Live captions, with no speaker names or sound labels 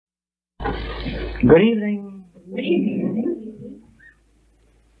Good evening. Good evening.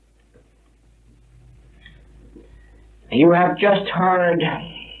 You have just heard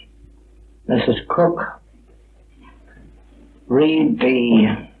Mrs. Cook read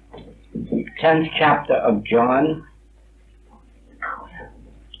the 10th chapter of John,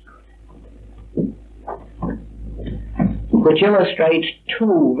 which illustrates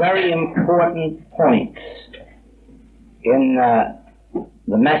two very important points in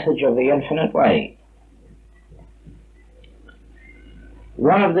the message of the infinite way.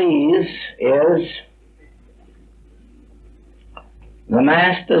 One of these is the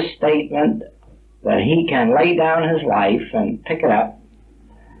Master's statement that he can lay down his life and pick it up,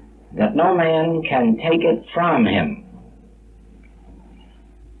 that no man can take it from him.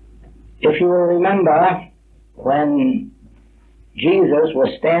 If you will remember, when Jesus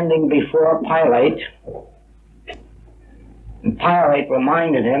was standing before Pilate, and Pilate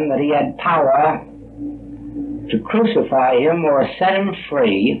reminded him that he had power to crucify him or set him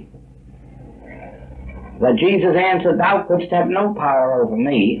free, that Jesus answered, "Thou couldst have no power over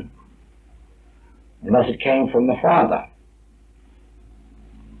me unless it came from the Father."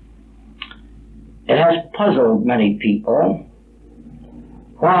 It has puzzled many people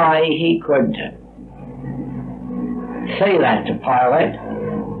why he could say that to Pilate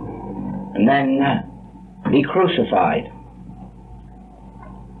and then be crucified.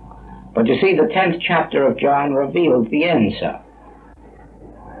 But you see, the 10th chapter of John reveals the answer.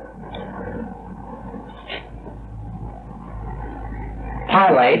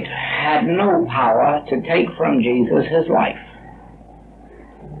 Pilate had no power to take from Jesus his life.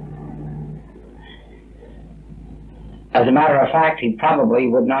 As a matter of fact, he probably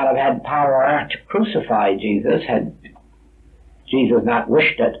would not have had power to crucify Jesus had Jesus not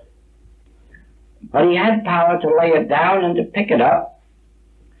wished it. But he had power to lay it down and to pick it up,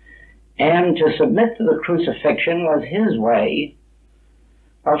 and to submit to the crucifixion was his way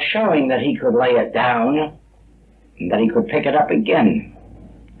of showing that he could lay it down and that he could pick it up again.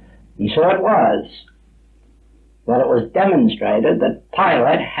 And so it was that it was demonstrated that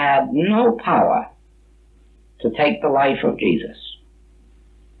Pilate had no power to take the life of Jesus.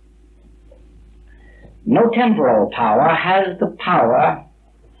 No temporal power has the power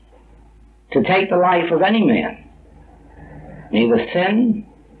to take the life of any man. Neither sin,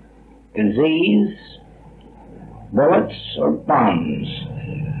 disease, bullets, or bombs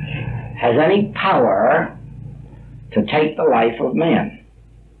has any power to take the life of man.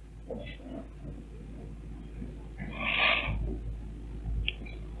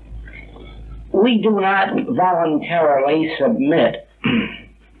 We do not voluntarily submit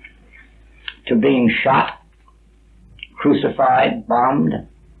to being shot, crucified, bombed.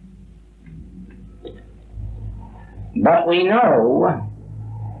 But we know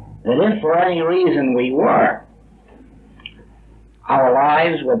that if for any reason we were, our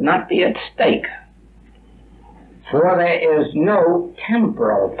lives would not be at stake. For there is no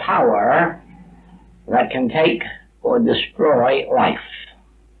temporal power that can take or destroy life.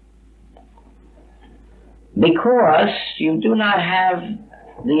 Because you do not have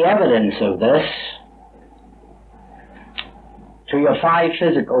the evidence of this to your five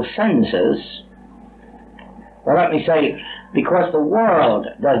physical senses, well, let me say, because the world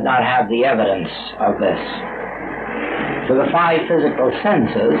does not have the evidence of this to the five physical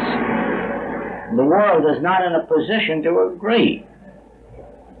senses, the world is not in a position to agree.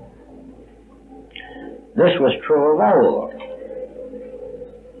 This was true of old.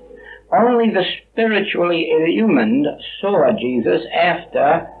 Only the spiritually illumined saw Jesus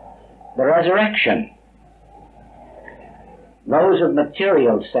after the resurrection. Those of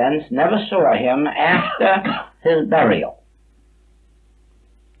material sense never saw him after his burial.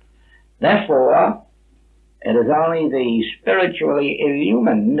 Therefore, it is only the spiritually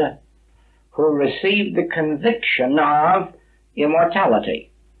illumined who receive the conviction of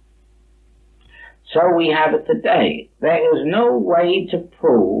immortality. So we have it today. There is no way to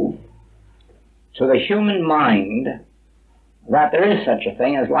prove to the human mind that there is such a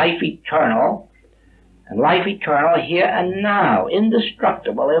thing as life eternal, and life eternal here and now,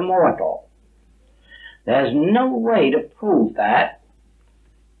 indestructible, immortal. There's no way to prove that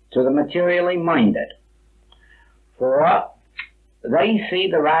to the materially minded. For they see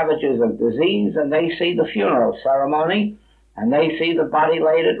the ravages of disease, and they see the funeral ceremony, and they see the body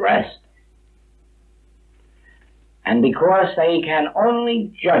laid at rest. And because they can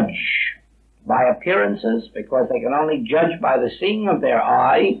only judge by appearances, because they can only judge by the seeing of their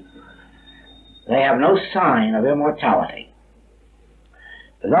eye, they have no sign of immortality.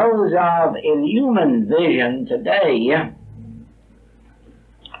 Those of illumined vision today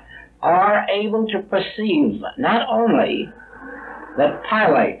are able to perceive not only that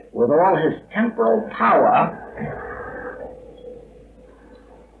Pilate, with all his temporal power,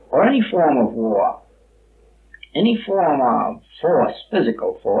 or any form of war, any form of force,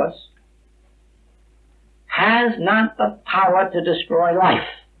 physical force, has not the power to destroy life.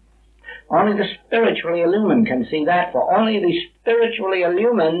 Only the spiritually illumined can see that, for only the spiritually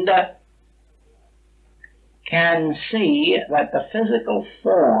illumined can see that the physical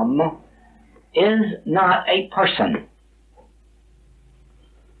form is not a person.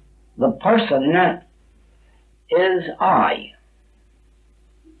 The person is I.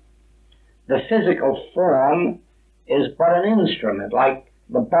 The physical form is but an instrument, like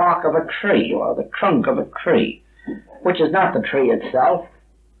the bark of a tree or the trunk of a tree, which is not the tree itself.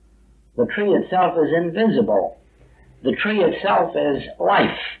 The tree itself is invisible. The tree itself is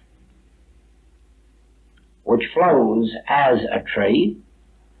life, which flows as a tree,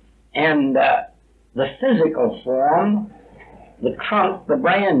 and the physical form, the trunk, the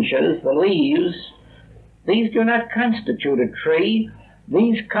branches, the leaves, these do not constitute a tree.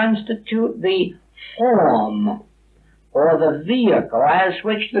 These constitute the form or the vehicle as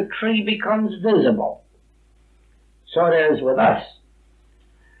which the tree becomes visible. So it is with us.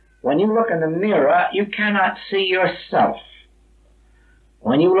 When you look in the mirror, you cannot see yourself.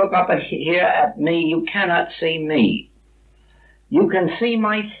 When you look up here at me, you cannot see me. You can see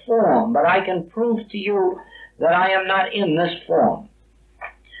my form, but I can prove to you that I am not in this form.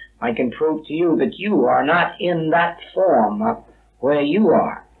 I can prove to you that you are not in that form where you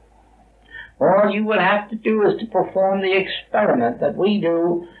are. All you will have to do is to perform the experiment that we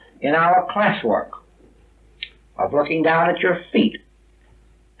do in our classwork of looking down at your feet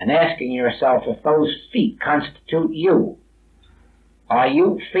and asking yourself if those feet constitute you. Are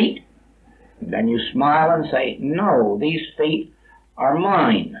you feet? Then you smile and say, no, these feet are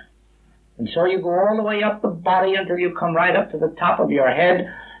mine. And so you go all the way up the body until you come right up to the top of your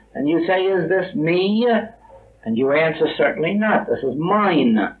head, and you say, is this me? And you answer, certainly not. This is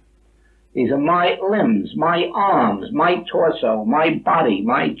mine. These are my limbs, my arms, my torso, my body,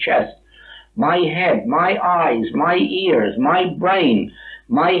 my chest, my head, my eyes, my ears, my brain,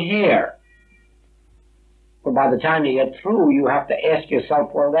 my hair. But by the time you get through, you have to ask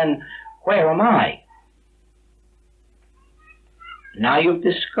yourself, well then, where am I? Now you've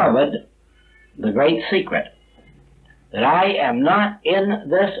discovered the great secret, that I am not in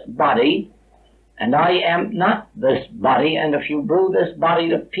this body, and I am not this body, and if you blew this body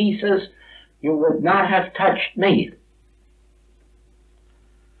to pieces, you would not have touched me.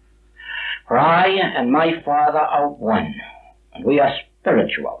 For I and my Father are one, and we are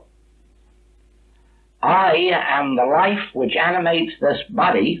spiritual. I am the life which animates this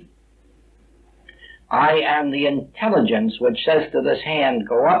body. I am the intelligence which says to this hand,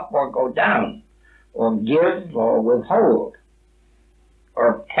 go up or go down, or give or withhold,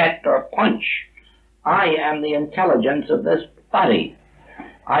 or pet or punch. I am the intelligence of this body.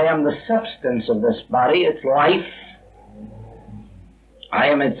 I am the substance of this body, its life. I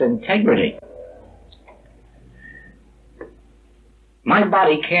am its integrity. My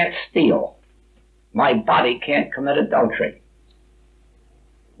body can't steal. My body can't commit adultery.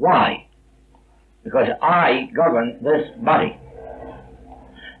 Why? Because I govern this body.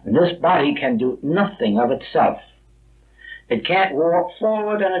 And this body can do nothing of itself. It can't walk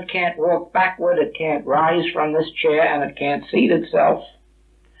forward and it can't walk backward. It can't rise from this chair and it can't seat itself.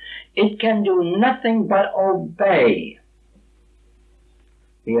 It can do nothing but obey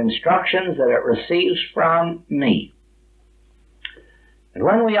the instructions that it receives from me. And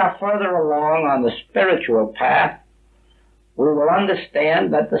when we are further along on the spiritual path, we will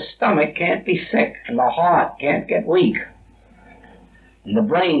understand that the stomach can't be sick, and the heart can't get weak, and the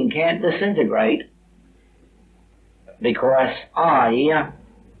brain can't disintegrate, because I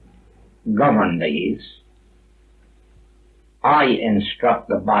govern these. I instruct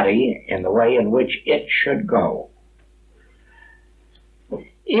the body in the way in which it should go.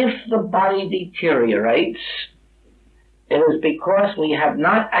 If the body deteriorates, it is because we have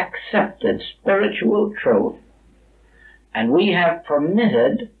not accepted spiritual truth, and we have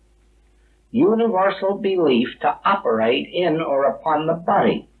permitted universal belief to operate in or upon the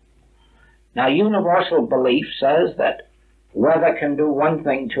body. Now, universal belief says that weather can do one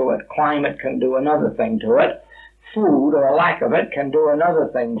thing to it, climate can do another thing to it, food or lack of it can do another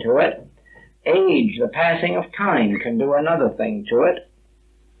thing to it, age, the passing of time, can do another thing to it,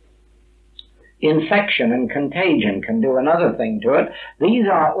 infection and contagion can do another thing to it. These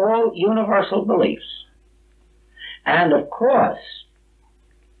are all universal beliefs. And of course,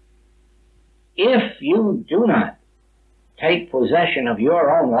 if you do not take possession of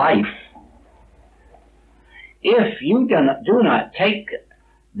your own life, if you do not take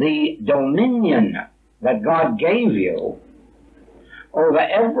the dominion that God gave you over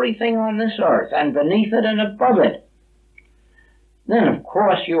everything on this earth and beneath it and above it, then of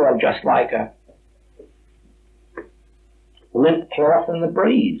course you are just like a limp cloth in the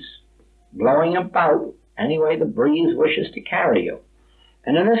breeze, blowing about any way the breeze wishes to carry you.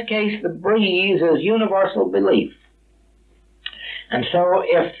 And in this case, the breeze is universal belief. And so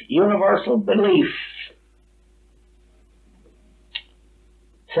if universal belief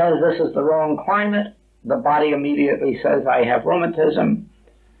says this is the wrong climate, the body immediately says, I have rheumatism.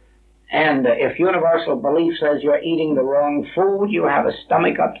 And if universal belief says you're eating the wrong food, you have a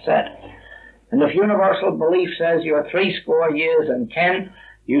stomach upset. And if universal belief says you're 80 years and 10,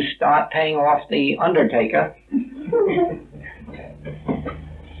 you start paying off the undertaker.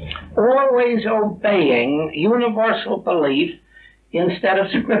 Always obeying universal belief instead of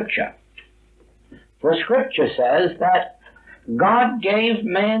Scripture. For Scripture says that God gave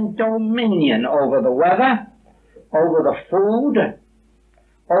man dominion over the weather, over the food,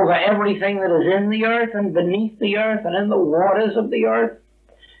 over everything that is in the earth and beneath the earth and in the waters of the earth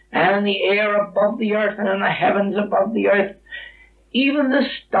and in the air above the earth and in the heavens above the earth. Even the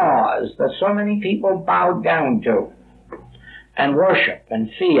stars that so many people bow down to and worship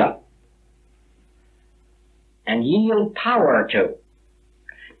and fear and yield power to,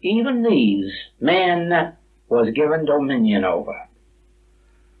 even these man was given dominion over.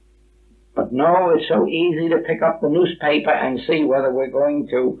 But no, it's so easy to pick up the newspaper and see whether we're going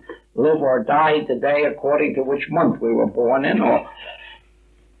to live or die today according to which month we were born in, or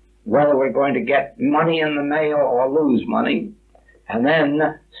whether we're going to get money in the mail or lose money, and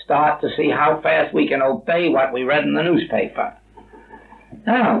then start to see how fast we can obey what we read in the newspaper.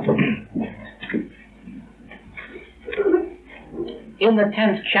 Now, in the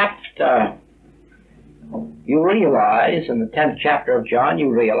 10th chapter, you realize, in the 10th chapter of John,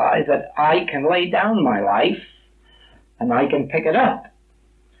 you realize that I can lay down my life and I can pick it up.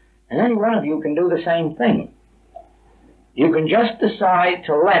 And any one of you can do the same thing. You can just decide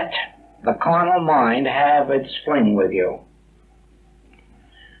to let the carnal mind have its fling with you.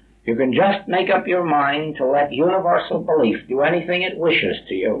 You can just make up your mind to let universal belief do anything it wishes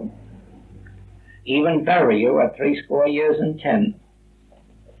to you, even bury you at 80 years and 10.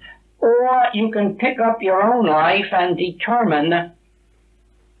 Or you can pick up your own life and determine,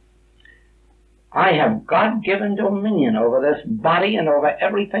 I have God-given dominion over this body and over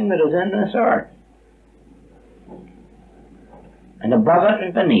everything that is in this earth, and above it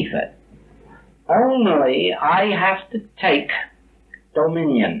and beneath it. Only I have to take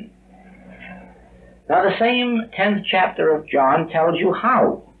dominion. Now the same 10th chapter of John tells you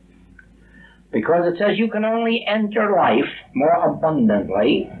how. Because it says you can only enter life more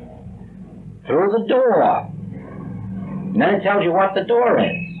abundantly through the door. And then it tells you what the door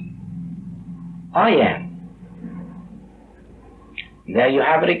is. I am. And there you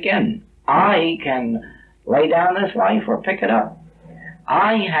have it again. I can lay down this life or pick it up.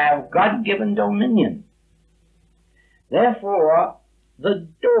 I have God-given dominion. Therefore, the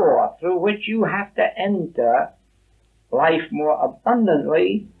door through which you have to enter life more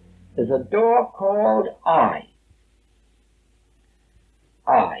abundantly is a door called I.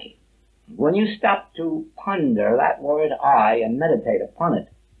 I. When you stop to ponder that word I and meditate upon it,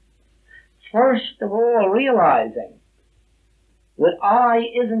 first of all realizing that I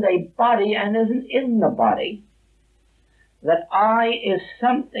isn't a body and isn't in the body, that I is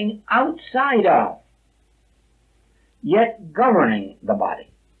something outside of, yet governing the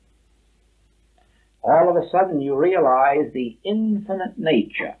body. All of a sudden you realize the infinite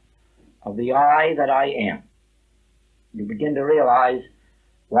nature of the I that I am. You begin to realize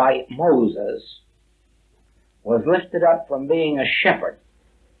why Moses was lifted up from being a shepherd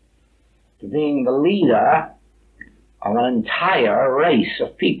to being the leader of an entire race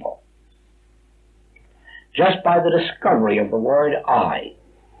of people, just by the discovery of the word I.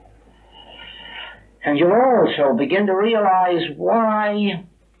 And you'll also begin to realize why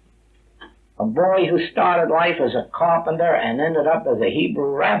a boy who started life as a carpenter and ended up as a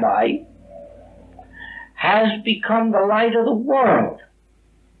Hebrew rabbi has become the light of the world.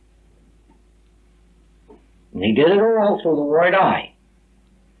 And he did it all through the word I.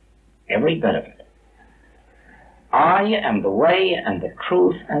 Every bit of it. I am the way and the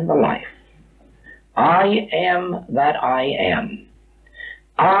truth and the life. I am that I am.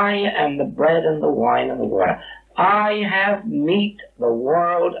 I am the bread and the wine and the water. I have meat the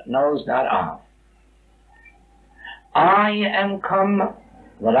world knows not of. I am come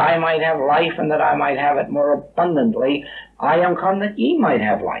that I might have life and that I might have it more abundantly. I am come that ye might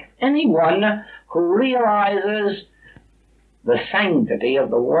have life. Anyone who realizes the sanctity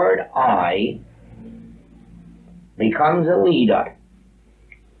of the word I becomes a leader,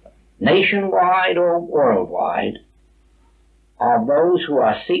 nationwide or worldwide, of those who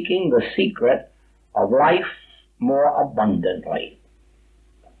are seeking the secret of life more abundantly.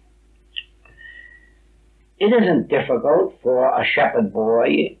 It isn't difficult for a shepherd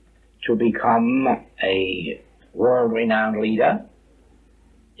boy to become a world-renowned leader.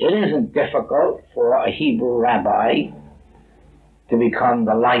 It isn't difficult for a Hebrew rabbi to become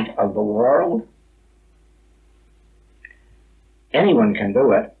the light of the world. Anyone can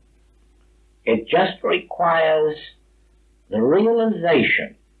do it. It just requires the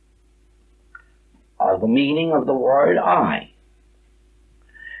realization of the meaning of the word I.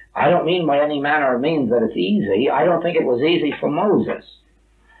 I don't mean by any manner of means that it's easy. I don't think it was easy for Moses.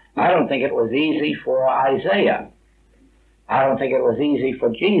 I don't think it was easy for Isaiah. I don't think it was easy for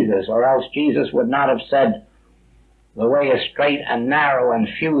Jesus, or else Jesus would not have said, the way is straight and narrow, and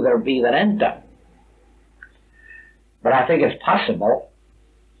few there be that enter. But I think it's possible.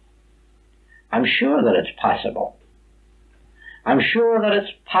 I'm sure that it's possible. I'm sure that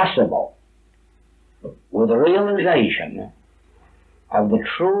it's possible with the realization of the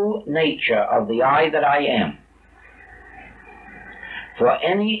true nature of the I that I am, for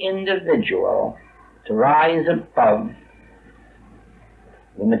any individual to rise above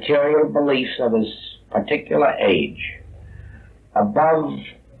the material beliefs of his particular age, above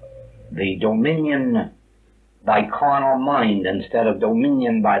the dominion by carnal mind instead of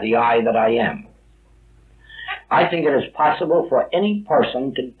dominion by the I that I am. I think it is possible for any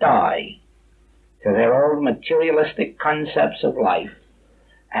person to die to their old materialistic concepts of life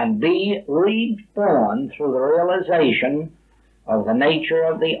and be reborn through the realization of the nature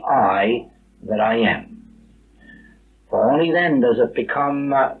of the I that I am. For only then does it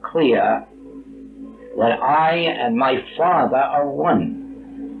become clear that I and my Father are one.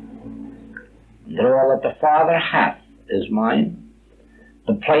 That all that the Father hath is mine.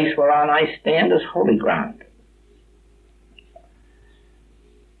 The place whereon I stand is holy ground.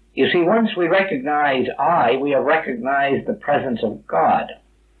 You see, once we recognize I, we have recognized the presence of God.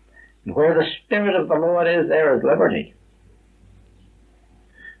 And where the Spirit of the Lord is, there is liberty.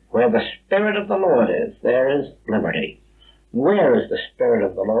 Where the Spirit of the Lord is, there is liberty. Where is the Spirit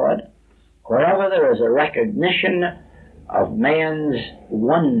of the Lord? Wherever there is a recognition of man's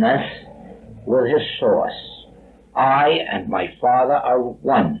oneness with his source. I and my Father are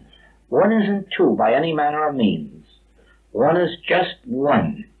one. One isn't two by any manner of means. One is just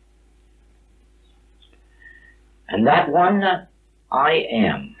one. And that one, I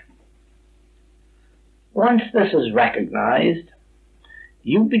am. Once this is recognized,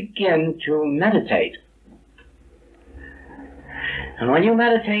 you begin to meditate. And when you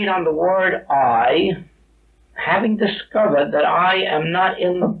meditate on the word I, having discovered that I am not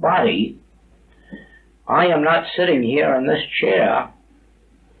in the body, I am not sitting here in this chair,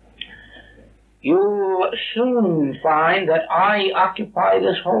 you soon find that I occupy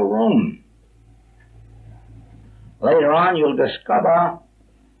this whole room. Later on, you'll discover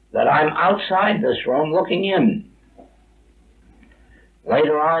that I'm outside this room looking in.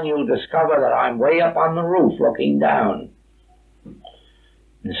 Later on, you'll discover that I'm way up on the roof looking down.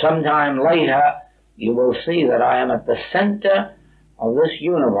 And sometime later, you will see that I am at the center of this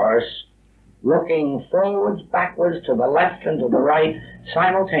universe, looking forwards, backwards, to the left and to the right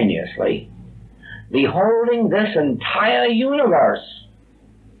simultaneously, beholding this entire universe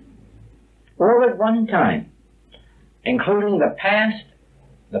all at one time, including the past,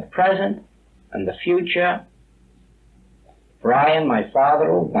 the present, and the future, for I and my Father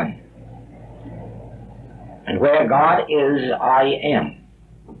are one. And where God is, I am.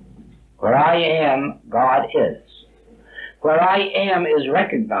 Where I am, God is. Where I am is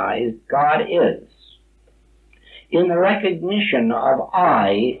recognized, God is. In the recognition of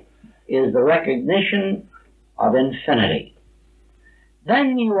I is the recognition of infinity.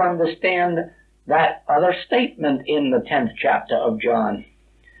 Then you understand that other statement in the 10th chapter of John.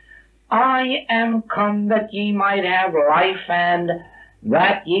 I am come that ye might have life, and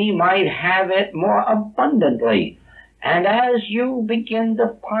that ye might have it more abundantly. And as you begin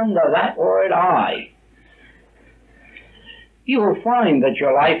to ponder that word I, you will find that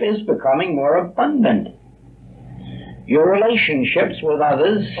your life is becoming more abundant. Your relationships with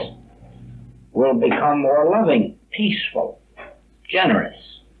others will become more loving, peaceful, generous.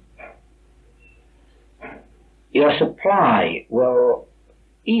 Your supply will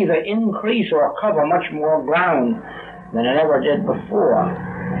either increase or cover much more ground than it ever did before.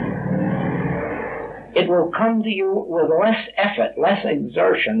 it will come to you with less effort, less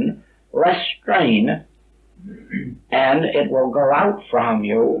exertion, less strain, and it will go out from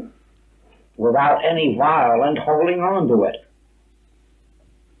you without any violent holding on to it.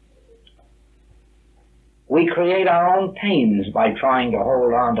 We create our own pains by trying to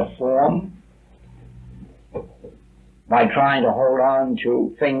hold on to form, by trying to hold on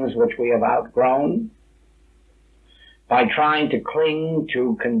to things which we have outgrown, by trying to cling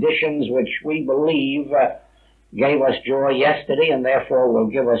to conditions which we believe gave us joy yesterday and therefore will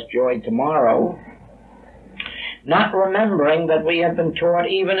give us joy tomorrow, not remembering that we have been taught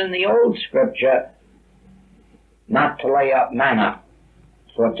even in the old scripture not to lay up manna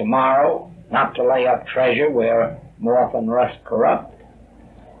for tomorrow, not to lay up treasure where moth and rust corrupt.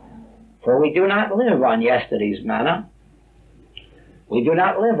 For we do not live on yesterday's manna. We do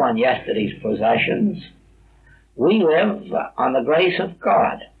not live on yesterday's possessions. We live on the grace of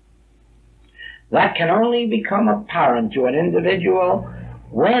God. That can only become apparent to an individual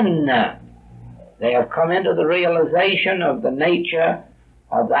when they have come into the realization of the nature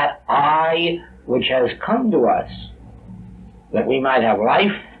of that I which has come to us, that we might have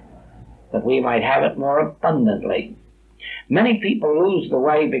life, that we might have it more abundantly. Many people lose the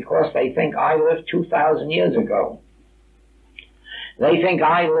way because they think I lived 2,000 years ago. They think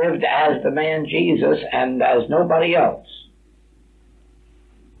I lived as the man Jesus and as nobody else,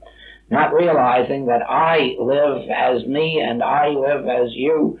 not realizing that I live as me and I live as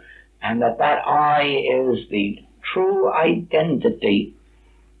you, and that I is the true identity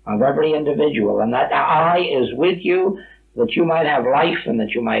of every individual, and that I is with you that you might have life and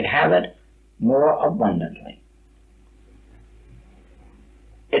that you might have it more abundantly.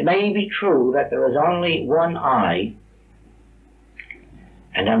 It may be true that there is only one I,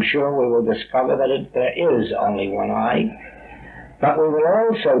 and I'm sure we will discover that there is only one I, but we will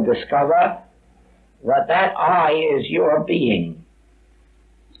also discover that I is your being,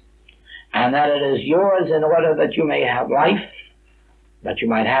 and that it is yours in order that you may have life, that you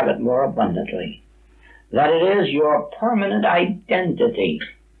might have it more abundantly, that it is your permanent identity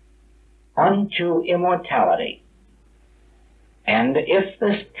unto immortality. And if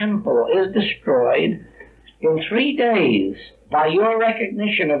this temple is destroyed in 3 days by your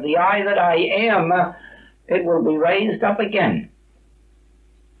recognition of the I that I am, it will be raised up again.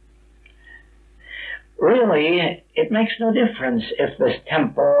 Really, it makes no difference if this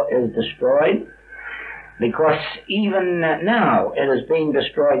temple is destroyed, because even now it is being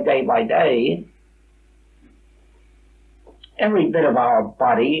destroyed day by day. Every bit of our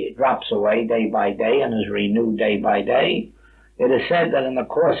body drops away day by day and is renewed day by day. It is said that in the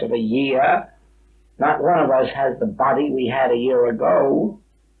course of a year, not one of us has the body we had a year ago.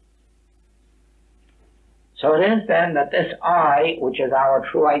 So it is then that this I, which is our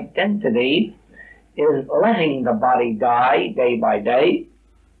true identity, is letting the body die day by day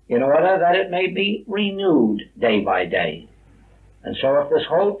in order that it may be renewed day by day. And so if this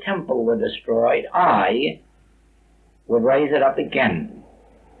whole temple were destroyed, I would raise it up again.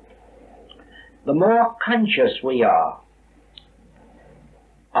 The more conscious we are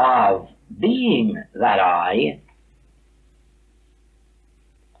of being that I,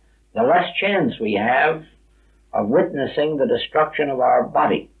 the less chance we have of witnessing the destruction of our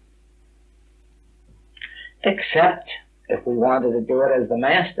body. Except if we wanted to do it as the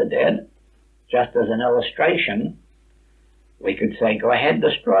Master did, just as an illustration, we could say, go ahead,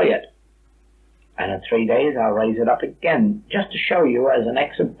 destroy it. And in 3 days I'll raise it up again, just to show you as an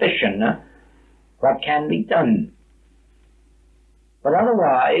exhibition what can be done. But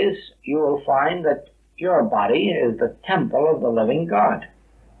otherwise, you will find that your body is the temple of the living God.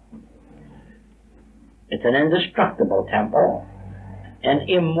 It's an indestructible temple, an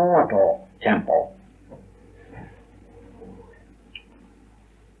immortal temple.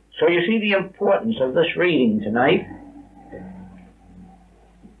 So you see the importance of this reading tonight.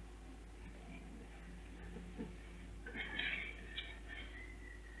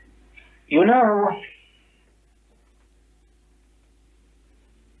 You know,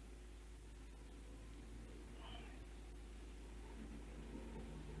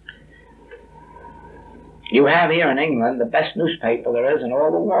 you have here in England the best newspaper there is in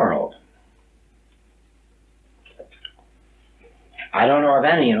all the world. I don't know of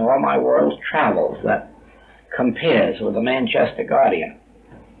any in all my world's travels that compares with the Manchester Guardian.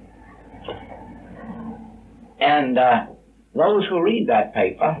 And those who read that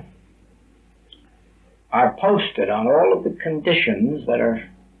paper are posted on all of the conditions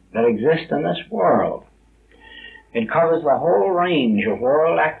that exist in this world. It covers the whole range of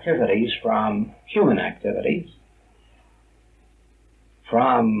world activities, from human activities,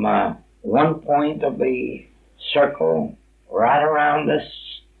 from one point of the circle right around this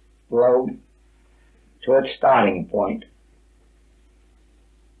globe to its starting point.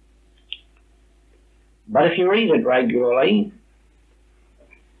 But if you read it regularly,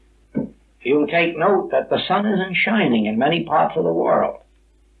 you'll take note that the sun isn't shining in many parts of the world.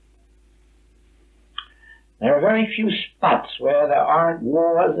 There are very few spots where there aren't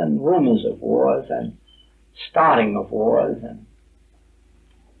wars and rumors of wars and starting of wars and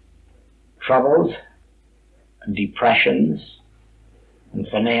troubles and depressions and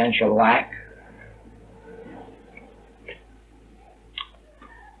financial lack.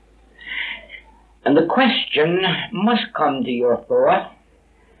 And the question must come to your thought,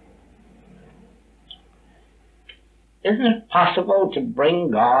 isn't it possible to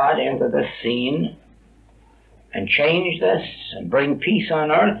bring God into the scene and change this and bring peace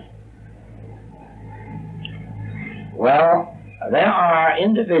on earth? Well, there are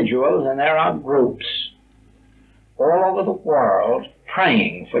individuals and there are groups all over the world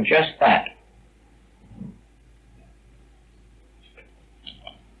praying for just that.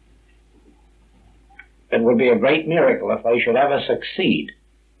 It would be a great miracle if they should ever succeed.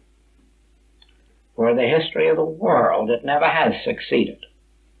 For in the history of the world, it never has succeeded.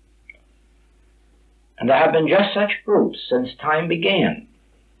 And there have been just such groups since time began.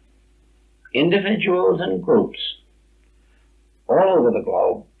 Individuals and groups all over the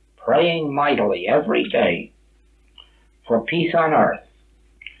globe praying mightily every day for peace on earth.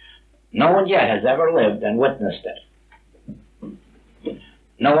 No one yet has ever lived and witnessed it.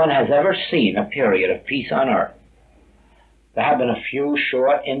 No one has ever seen a period of peace on earth. There have been a few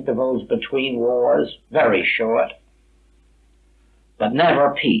short intervals between wars, very short, but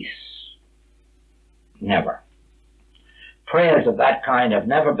never peace. Never. Prayers of that kind have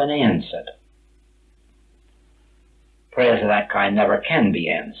never been answered. Prayers of that kind never can be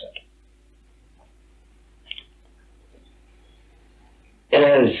answered. It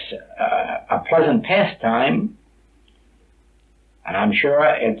is a pleasant pastime, and I'm sure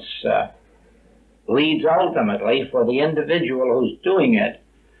it leads ultimately for the individual who's doing it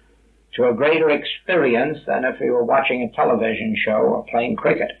to a greater experience than if he were watching a television show or playing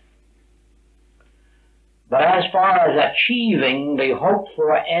cricket. But as far as achieving the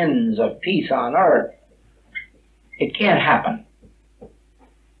hoped-for ends of peace on earth, it can't happen.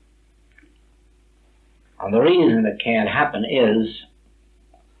 And the reason it can't happen is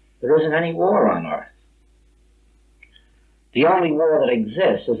there isn't any war on earth. The only war that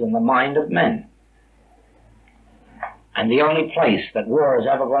exists is in the mind of men. And the only place that war is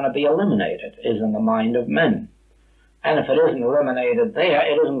ever going to be eliminated is in the mind of men. And if it isn't eliminated there,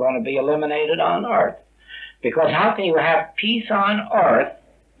 it isn't going to be eliminated on earth. Because how can you have peace on earth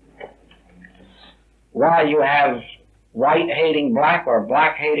while you have white hating black or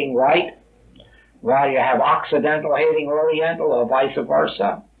black hating white, while you have Occidental hating Oriental or vice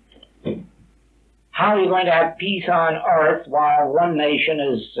versa? How are you going to have peace on earth while one nation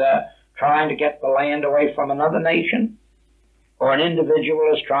is trying to get the land away from another nation? Or an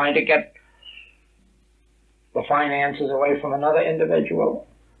individual is trying to get the finances away from another individual?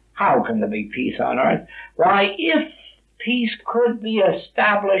 How can there be peace on earth? Why, if peace could be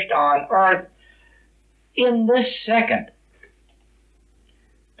established on earth in this second,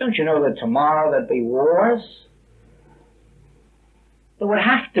 don't you know that tomorrow there'd be wars? There would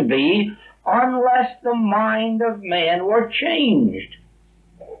have to be, unless the mind of man were changed.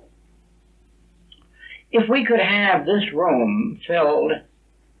 If we could have this room filled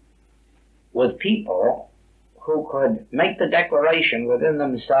with people who could make the declaration within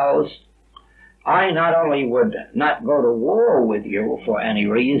themselves, I not only would not go to war with you for any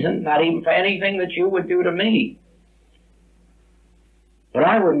reason, not even for anything that you would do to me, but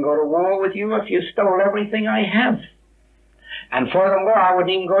I wouldn't go to war with you if you stole everything I have. And furthermore, I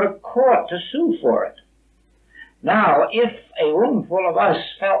wouldn't even go to court to sue for it. Now, if a room full of us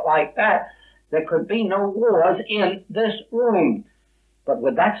felt like that, there could be no wars in this room. But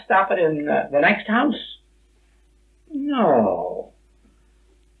would that stop it in the next house? No.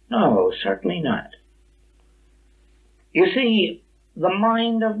 No, certainly not. You see, the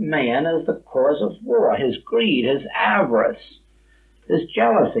mind of man is the cause of war. His greed, his avarice, his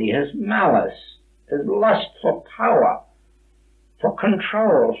jealousy, his malice, his lust for power, for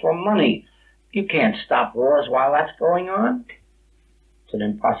control, for money. You can't stop wars while that's going on. It's an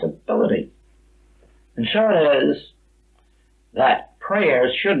impossibility. And so it is that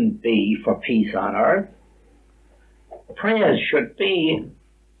prayers shouldn't be for peace on earth. Prayers should be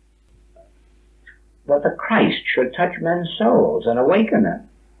that the Christ should touch men's souls and awaken them.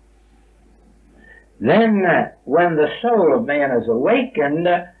 Then, when the soul of man is awakened,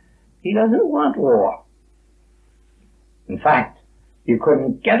 He doesn't want war. In fact, you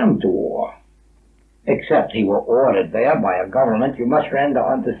couldn't get him to war, except he were ordered there by a government. You must render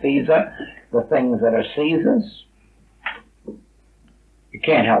unto Caesar the things that are Caesar's. You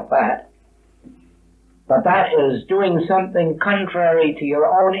can't help that. But that is doing something contrary to your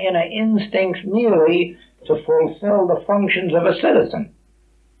own inner instincts merely to fulfill the functions of a citizen.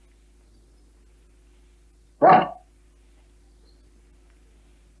 But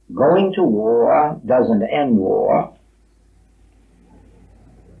going to war doesn't end war.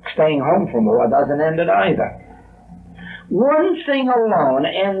 Staying home from war doesn't end it either. One thing alone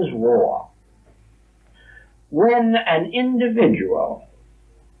ends war: when an individual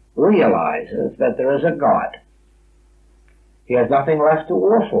realizes that there is a God. He has nothing left to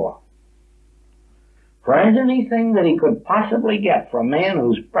war for. For anything that he could possibly get from man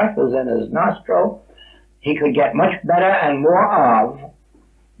whose breath is in his nostril, he could get much better and more of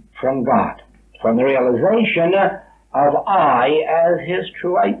from God, from the realization of I as his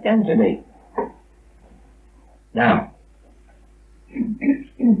true identity. Now,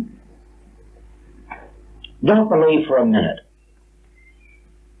 don't believe for a minute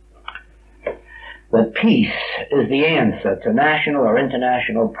that peace is the answer to national or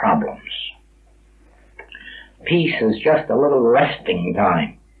international problems. Peace is just a little resting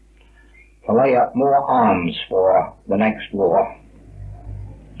time to lay up more arms for the next war,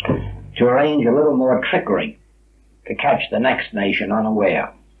 to arrange a little more trickery to catch the next nation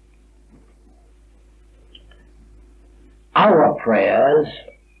unaware. Our prayers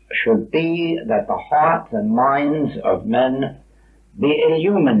should be that the hearts and minds of men be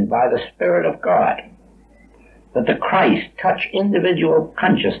illumined by the Spirit of God, that the Christ touch individual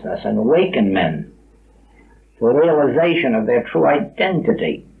consciousness and awaken men to the realization of their true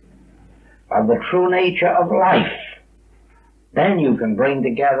identity, of the true nature of life. Then you can bring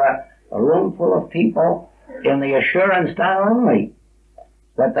together a room full of people in the assurance not only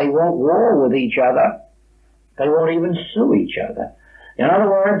that they won't war with each other, they won't even sue each other. In other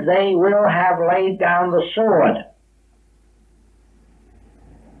words, they will have laid down the sword.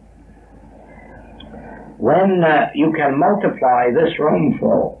 When you can multiply this room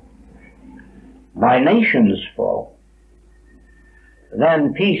full by nations full,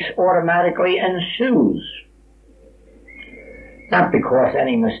 then peace automatically ensues. Not because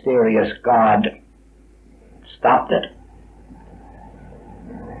any mysterious God stopped it,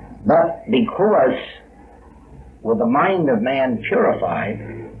 but because with the mind of man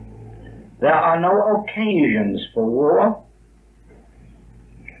purified, there are no occasions for war.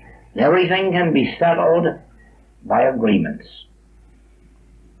 Everything can be settled by agreements.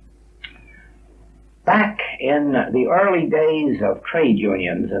 Back in the early days of trade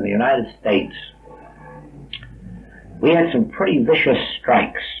unions in the United States, we had some pretty vicious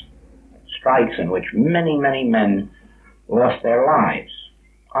strikes in which many, many men lost their lives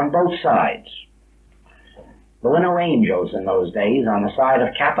on both sides. There were no angels in those days on the side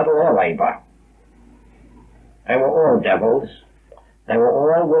of capital or labor. They were all devils. They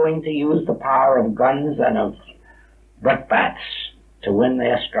were all willing to use the power of guns and of brickbats to win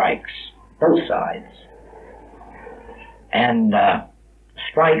their strikes, both sides. And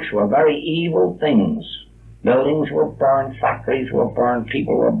strikes were very evil things. Buildings were burned, factories were burned,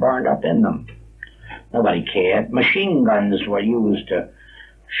 people were burned up in them. Nobody cared. Machine guns were used to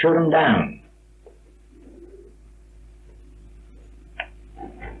shoot them down.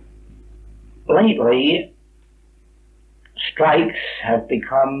 Lately, strikes have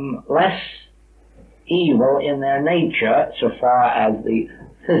become less evil in their nature so far as the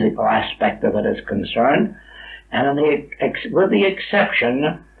physical aspect of it is concerned, and with the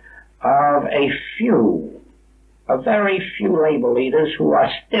exception of a very few labor leaders who are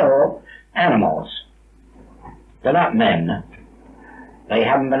still animals. They're not men. They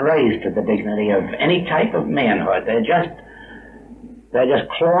haven't been raised to the dignity of any type of manhood. They're just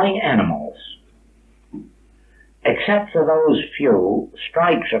clawing animals. Except for those few,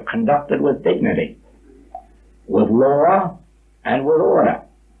 strikes are conducted with dignity, with law, and with order.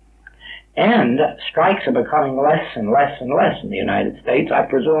 And strikes are becoming less and less and less in the United States. I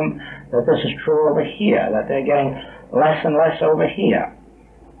presume that this is true over here, that they're getting less and less over here.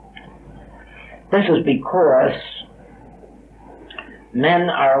 This is because men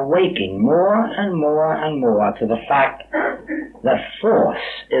are awaking more and more and more to the fact that force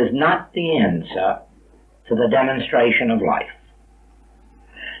is not the answer to the demonstration of life.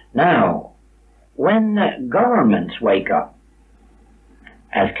 Now, when governments wake up,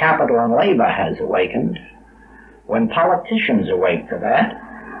 as capital and labor has awakened, when politicians awake to that,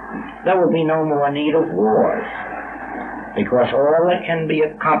 there will be no more need of wars. because all that can be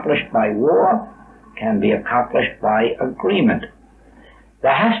accomplished by war can be accomplished by agreement.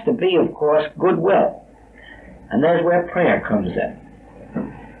 There has to be, of course, goodwill, and there's where prayer comes in.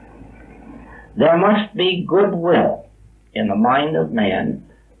 There must be goodwill in the mind of man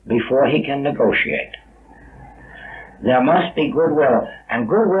before he can negotiate. There must be goodwill, and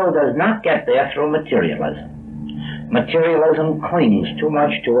goodwill does not get there through materialism. Materialism clings too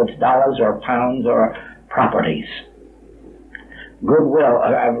much to its dollars or pounds or properties. Goodwill,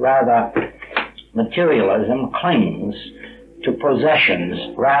 rather, materialism clings to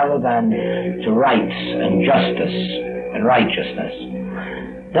possessions rather than to rights and justice and righteousness.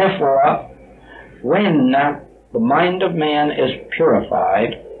 Therefore, when the mind of man is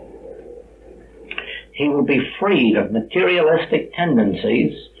purified, he will be freed of materialistic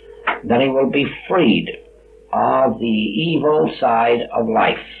tendencies, that he will be freed of the evil side of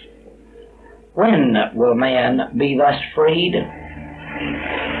life. When will man be thus freed?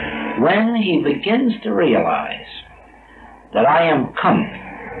 When he begins to realize that I am come.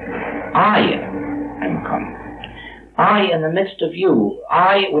 I am come. I in the midst of you.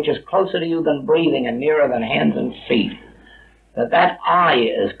 I, which is closer to you than breathing and nearer than hands and feet. That I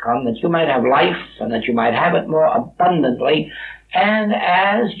is come, that you might have life and that you might have it more abundantly. And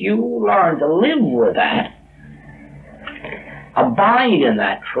as you learn to live with that, abide in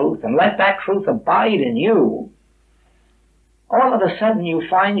that truth and let that truth abide in you, all of a sudden you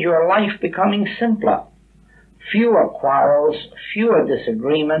find your life becoming simpler. Fewer quarrels, fewer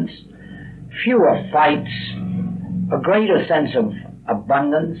disagreements, fewer fights, a greater sense of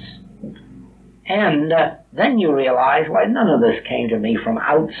abundance. And then you realize, why, none of this came to me from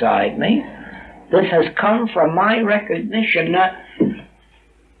outside me. This has come from my recognition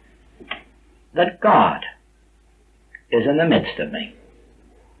that God is in the midst of me.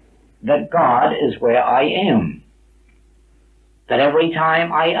 That God is where I am. That every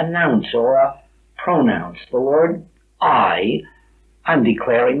time I announce or pronounce the word I'm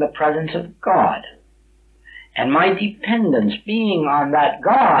declaring the presence of God. And my dependence being on that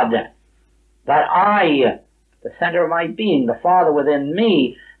God, that I, the center of my being, the Father within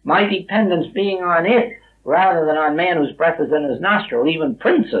me, my dependence being on it rather than on man whose breath is in his nostril, even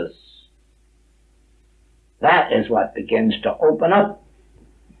princes. That is what begins to open up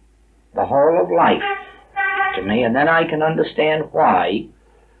the whole of life to me, and then I can understand why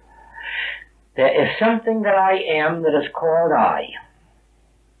there is something that I am that is called I,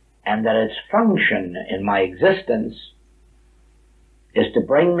 and that its function in my existence is to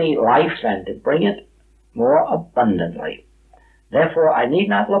bring me life and to bring it more abundantly. Therefore, I need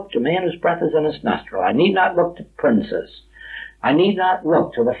not look to man whose breath is in his nostril. I need not look to princes. I need not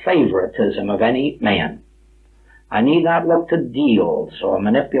look to the favoritism of any man. I need not look to deals or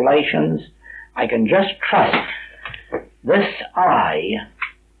manipulations. I can just trust this I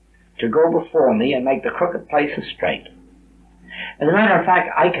to go before me and make the crooked places straight. As a matter of fact,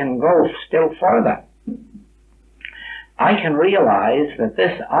 I can go still further. I can realize that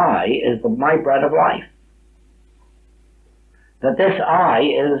this I is my bread of life. That this I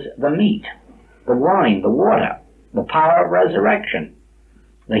is the meat, the wine, the water, the power of resurrection,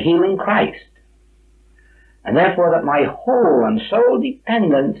 the healing Christ. And therefore that my whole and sole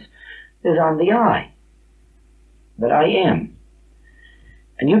dependence is on the I, that I am.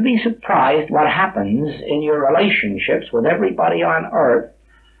 And you'd be surprised what happens in your relationships with everybody on earth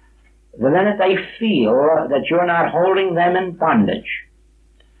the minute they feel that you're not holding them in bondage,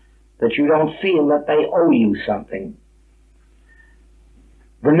 that you don't feel that they owe you something.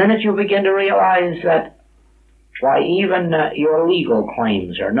 The minute you begin to realize that, why, even your legal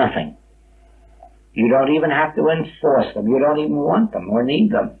claims are nothing. You don't even have to enforce them. You don't even want them or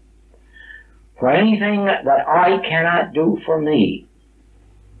need them. For anything that I cannot do for me,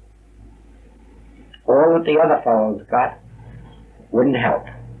 all that the other fellows got wouldn't help.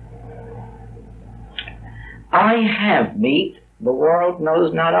 I have meat the world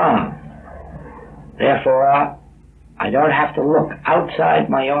knows not of. Therefore, I don't have to look outside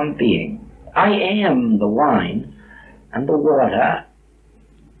my own being. I am the wine and the water.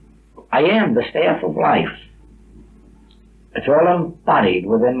 I am the staff of life. It's all embodied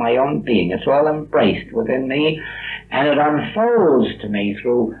within my own being. It's all embraced within me, and it unfolds to me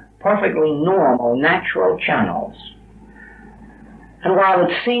through perfectly normal, natural channels. And while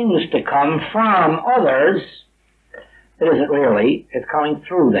it seems to come from others, it isn't really. It's coming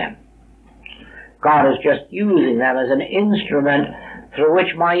through them. God is just using them as an instrument through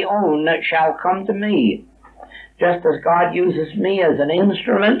which my own shall come to me. Just as God uses me as an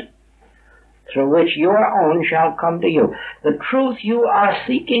instrument through which your own shall come to you. The truth you are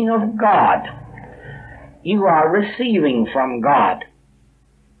seeking of God you are receiving from God.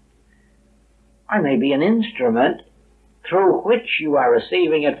 I may be an instrument through which you are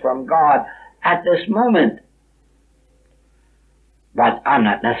receiving it from God at this moment, but I'm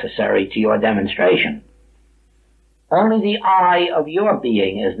not necessary to your demonstration. Only the I of your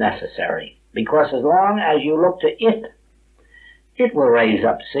being is necessary, because as long as you look to it, it will raise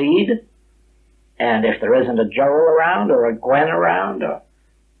up seed, and if there isn't a Joel around or a Gwen around, or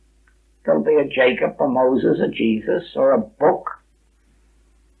there'll be a Jacob, a Moses, a Jesus, or a book.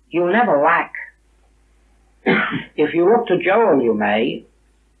 You'll never lack. If you look to Joel, you may,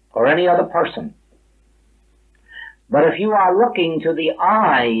 or any other person. But if you are looking to the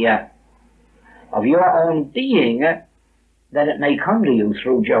I of your own being, then it may come to you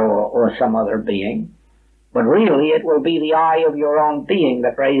through Joel or some other being, but really it will be the I of your own being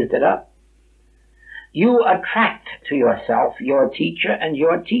that raised it up. You attract to yourself your teacher and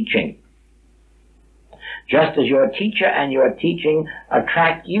your teaching, just as your teacher and your teaching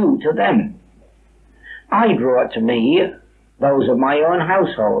attract you to them. I draw to me those of my own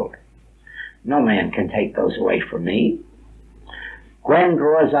household. No man can take those away from me. Gwen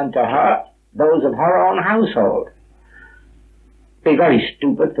draws unto her those of her own household. It'd be very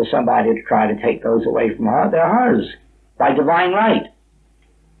stupid for somebody to try to take those away from her. They're hers by divine right.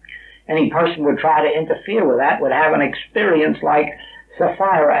 Any person would try to interfere with that would have an experience like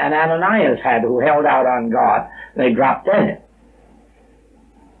Sapphira and Ananias had, who held out on God. They dropped dead.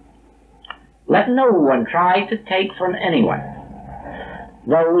 Let no one try to take from anyone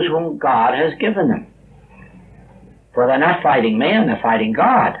those whom God has given them. For they're not fighting man, they're fighting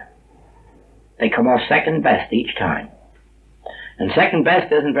God. They come off second best each time. And second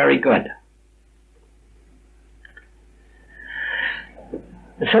best isn't very good.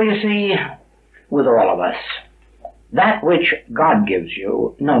 So you see, with all of us, that which God gives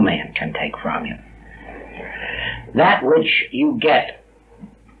you, no man can take from you. That which you get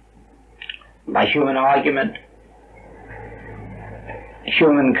by human argument,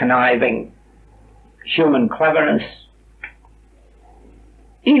 human conniving, human cleverness,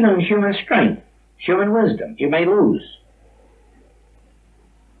 even human strength, human wisdom, you may lose.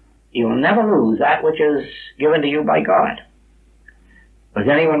 You will never lose that which is given to you by God. If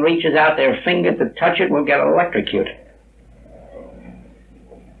anyone reaches out their finger to touch it, will get electrocuted.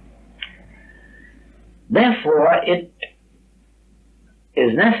 Therefore, it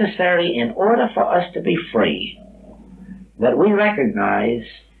is necessary, in order for us to be free, that we recognize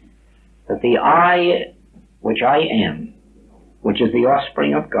that the I, which I am, which is the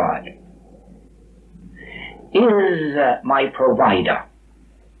offspring of God, is my provider,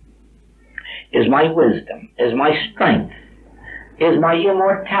 is my wisdom, is my strength, is my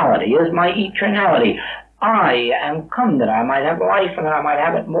immortality, is my eternality. I am come that I might have life, and that I might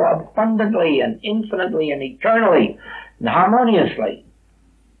have it more abundantly and infinitely and eternally and harmoniously.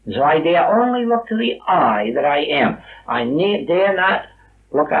 So I dare only look to the I that I am. I dare not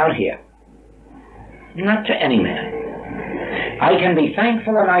look out here. Not to any man. I can be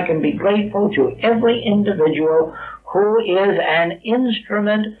thankful and I can be grateful to every individual who is an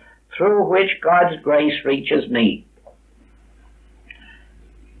instrument through which God's grace reaches me.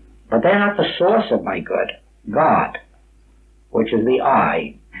 But they're not the source of my good. God, which is the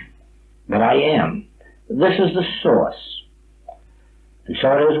I that I am. This is the source. And so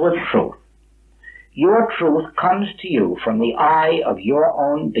it is with truth. Your truth comes to you from the I of your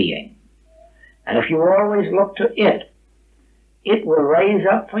own being. And if you always look to it, it will raise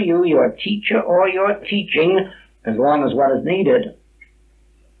up for you your teacher or your teaching, as long as what is needed.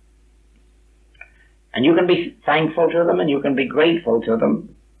 And you can be thankful to them and you can be grateful to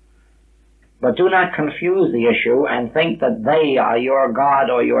them. But do not confuse the issue and think that they are your God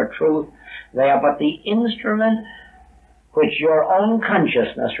or your truth. They are but the instrument which your own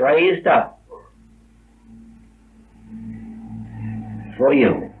consciousness raised up for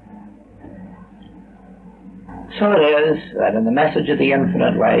you. So it is that in the message of the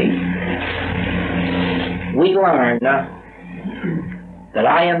infinite way, we learn that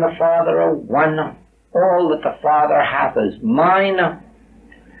I and the Father are one. All that the Father hath is mine.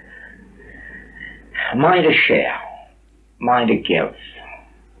 Mine to share, mine to give,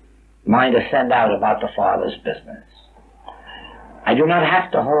 mine to send out about the Father's business. I do not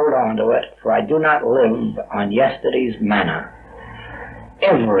have to hold on to it, for I do not live on yesterday's manna.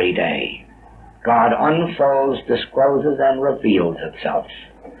 Every day, God unfolds, discloses, and reveals itself.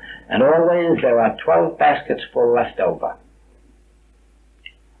 And always there are 12 baskets full left over.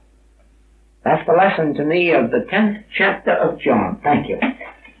 That's the lesson to me of the 10th chapter of John. Thank you.